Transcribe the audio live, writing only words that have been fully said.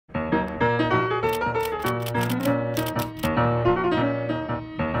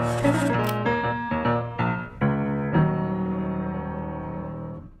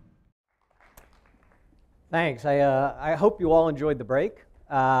Thanks. I hope you all enjoyed the break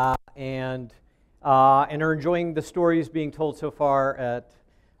and are enjoying the stories being told so far at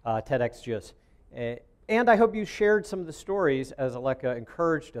TEDxJIS. And I hope you shared some of the stories, as Aleka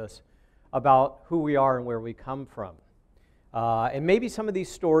encouraged us, about who we are and where we come from. And maybe some of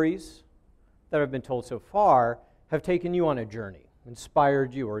these stories that have been told so far have taken you on a journey,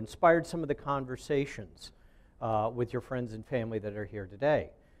 inspired you, or inspired some of the conversations with your friends and family that are here today.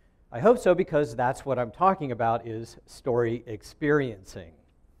 I hope so, because that's what I'm talking about, is story experiencing.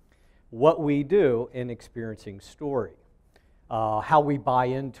 What we do in experiencing story, how we buy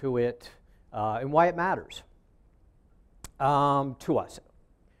into it, and why it matters to us.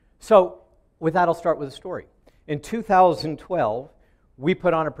 So with that, I'll start with a story. In 2012, we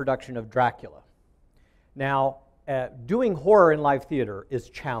put on a production of Dracula. Now, doing horror in live theater is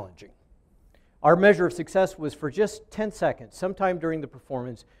challenging. Our measure of success was for just 10 seconds, sometime during the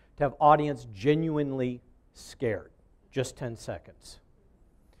performance, to have audience genuinely scared. Just 10 seconds.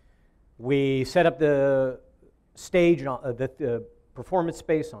 We set up the stage, the performance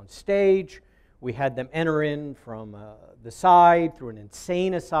space on stage. We had them enter in from the side through an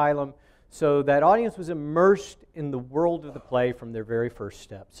insane asylum, so that audience was immersed in the world of the play from their very first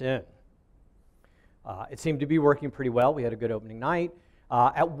steps in. It seemed to be working pretty well. We had a good opening night.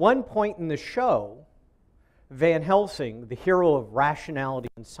 At one point in the show, Van Helsing, the hero of rationality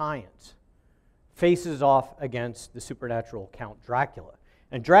and science, faces off against the supernatural Count Dracula.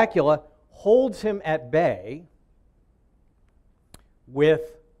 And Dracula holds him at bay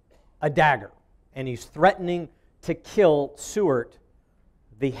with a dagger. And he's threatening to kill Seward,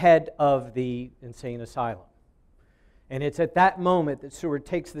 the head of the insane asylum. And it's at that moment that Seward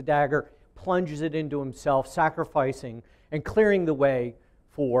takes the dagger, plunges it into himself, sacrificing and clearing the way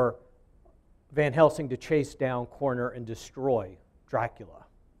for Van Helsing to chase down, corner, and destroy Dracula.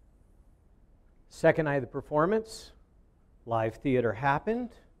 Second night of the performance, live theater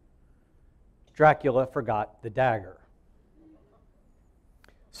happened. Dracula forgot the dagger.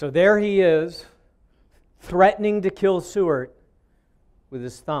 So there he is, threatening to kill Seward with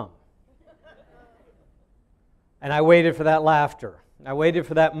his thumb. And I waited for that laughter. I waited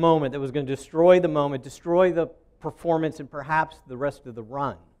for that moment that was going to destroy the moment, destroy the performance, and perhaps the rest of the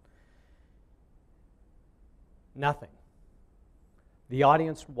run. Nothing. The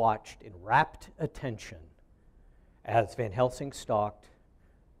audience watched in rapt attention as Van Helsing stalked,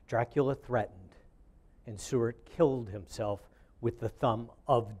 Dracula threatened, and Seward killed himself with the thumb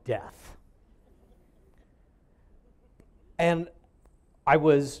of death. And I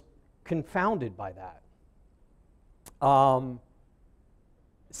was confounded by that.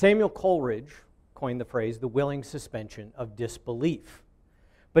 Samuel Coleridge coined the phrase, the willing suspension of disbelief.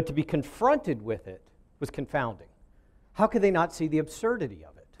 But to be confronted with it was confounding. How could they not see the absurdity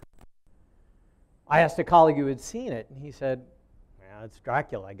of it? I asked a colleague who had seen it, and he said, "Yeah, it's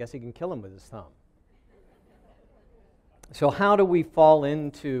Dracula. I guess he can kill him with his thumb." So how do we fall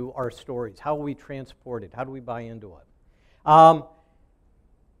into our stories? How are we transported? How do we buy into it? And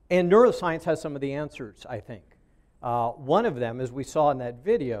neuroscience has some of the answers, I think. One of them, as we saw in that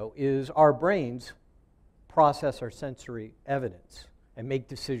video, is our brains process our sensory evidence and make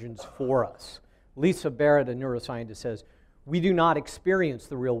decisions for us. Lisa Barrett, a neuroscientist, says, we do not experience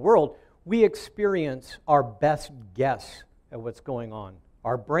the real world. We experience our best guess at what's going on,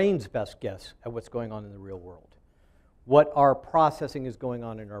 our brain's best guess at what's going on in the real world, what our processing is going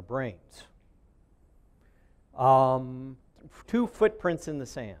on in our brains. 2 footprints in the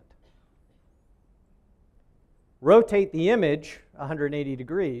sand. Rotate the image 180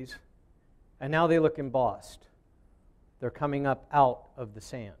 degrees, and now they look embossed. They're coming up out of the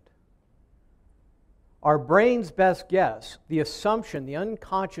sand. Our brain's best guess, the assumption, the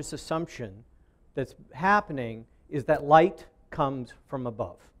unconscious assumption that's happening is that light comes from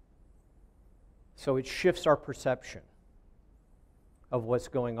above. So it shifts our perception of what's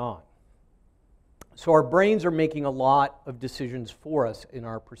going on. So our brains are making a lot of decisions for us in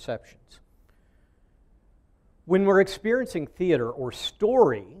our perceptions. When we're experiencing theater or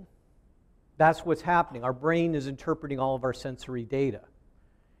story, that's what's happening. Our brain is interpreting all of our sensory data.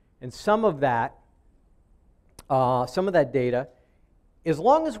 And some of that data, as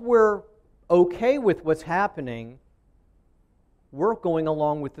long as we're okay with what's happening, we're going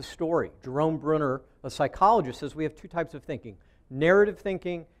along with the story. Jerome Bruner, a psychologist, says we have 2 types of thinking, narrative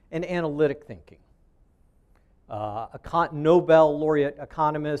thinking and analytic thinking. A Nobel laureate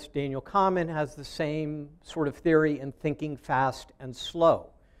economist, Daniel Kahneman, has the same sort of theory in thinking fast and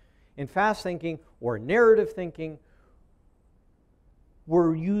slow. In fast thinking or narrative thinking,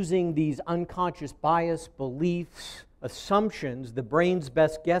 we're using these unconscious bias, beliefs, assumptions, the brain's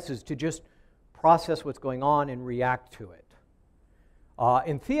best guesses, to just process what's going on and react to it.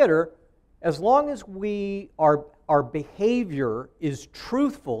 In theater, as long as our behavior is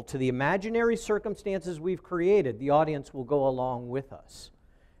truthful to the imaginary circumstances we've created, the audience will go along with us.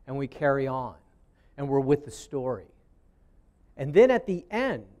 And we carry on. And we're with the story. And then at the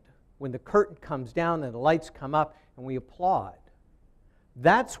end, when the curtain comes down and the lights come up and we applaud,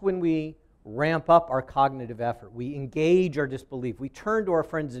 that's when we ramp up our cognitive effort. We engage our disbelief. We turn to our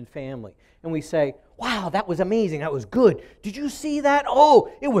friends and family and we say, wow, that was amazing. That was good. Did you see that?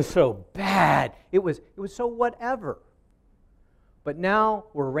 Oh, it was so bad. It was so whatever. But now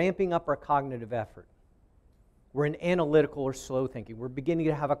we're ramping up our cognitive effort. We're in analytical or slow thinking. We're beginning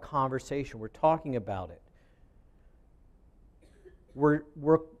to have a conversation. We're talking about it.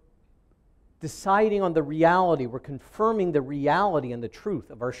 We're deciding on the reality. We're confirming the reality and the truth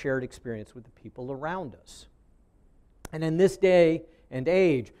of our shared experience with the people around us. And in this day and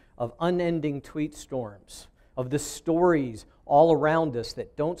age of unending tweet storms, of the stories all around us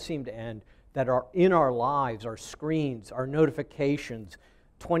that don't seem to end, that are in our lives, our screens, our notifications,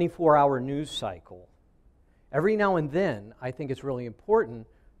 24-hour news cycle, every now and then I think it's really important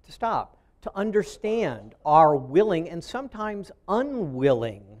to stop, to understand our willing and sometimes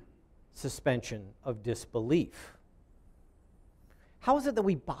unwilling suspension of disbelief. How is it that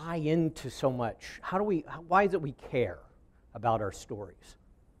we buy into so much? Why is it we care about our stories?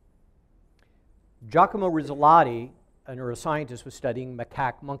 Giacomo Rizzolatti, a neuroscientist, was studying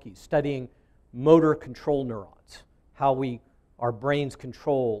macaque monkeys, studying motor control neurons, how our brains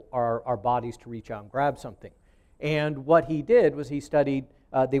control our bodies to reach out and grab something. And what he did was he studied,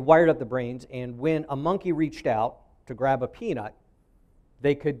 they wired up the brains, and when a monkey reached out to grab a peanut,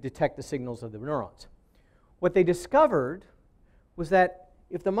 they could detect the signals of the neurons. What they discovered was that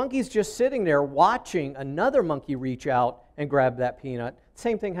if the monkey's just sitting there watching another monkey reach out and grab that peanut,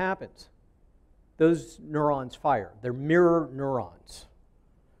 same thing happens. Those neurons fire. They're mirror neurons.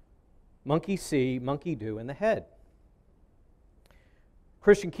 Monkey see, monkey do in the head.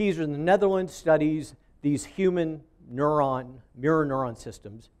 Christian Keyser in the Netherlands studies these human mirror neuron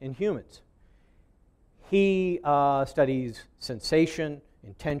systems in humans. He studies sensation,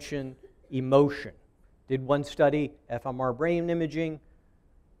 intention, emotion. Did one study, fMR brain imaging,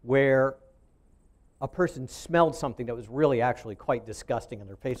 where a person smelled something that was really actually quite disgusting and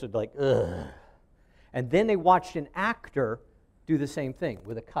their face would be like, ugh. And then they watched an actor do the same thing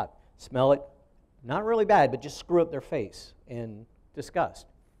with a cup. Smell it, not really bad, but just screw up their face in disgust.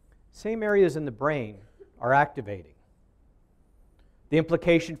 Same areas in the brain are activating. The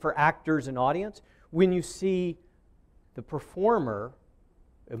implication for actors and audience, when you see the performer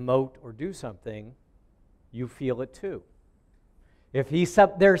emote or do something, you feel it too. If he's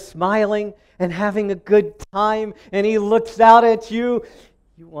up there smiling and having a good time and he looks out at you,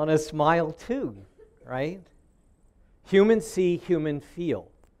 you want to smile too, right? Humans see, humans feel.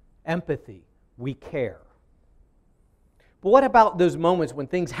 Empathy, we care. But what about those moments when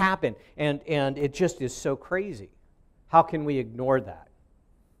things happen and it just is so crazy? How can we ignore that?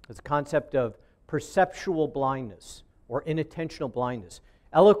 It's a concept of perceptual blindness or inattentional blindness,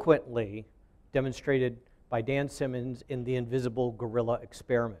 eloquently demonstrated by Dan Simmons in the Invisible Gorilla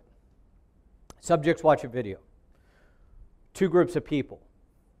Experiment. Subjects watch a video. Two groups of people.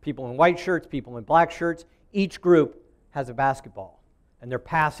 People in white shirts, people in black shirts. Each group has a basketball, and they're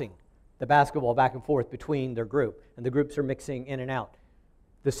passing the basketball back and forth between their group, and the groups are mixing in and out.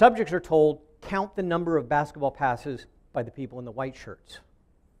 The subjects are told, count the number of basketball passes by the people in the white shirts.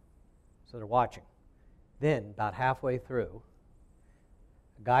 So they're watching. Then, about halfway through,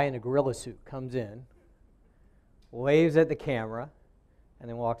 a guy in a gorilla suit comes in, waves at the camera, and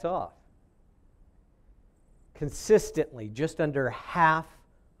then walks off. Consistently, just under half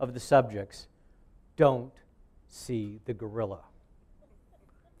of the subjects don't see the gorilla.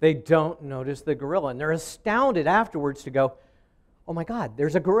 They don't notice the gorilla, and they're astounded afterwards to go, oh my God,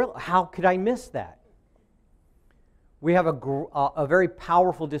 there's a gorilla. How could I miss that? We have a very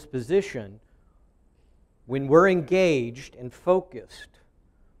powerful disposition when we're engaged and focused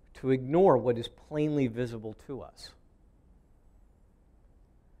to ignore what is plainly visible to us.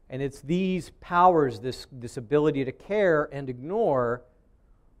 And it's these powers, this ability to care and ignore,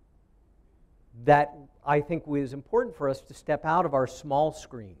 that I think is important for us to step out of our small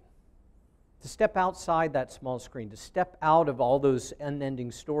screen, to step outside that small screen, to step out of all those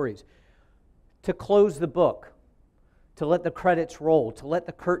unending stories, to close the book, to let the credits roll, to let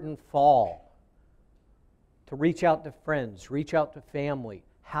the curtain fall, to reach out to friends, reach out to family,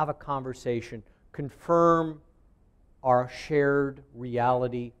 have a conversation, confirm our shared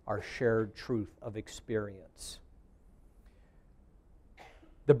reality, our shared truth of experience.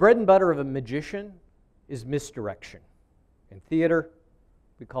 The bread and butter of a magician is misdirection. In theater,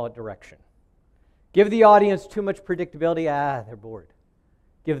 we call it direction. Give the audience too much predictability, they're bored.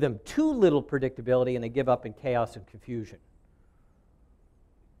 Give them too little predictability and they give up in chaos and confusion.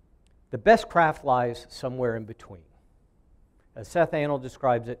 The best craft lies somewhere in between. As Seth Anel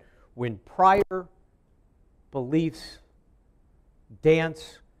describes it, when prior beliefs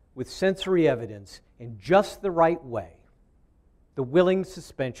dance with sensory evidence in just the right way, the willing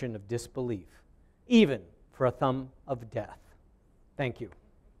suspension of disbelief, even for a thumb of death. Thank you.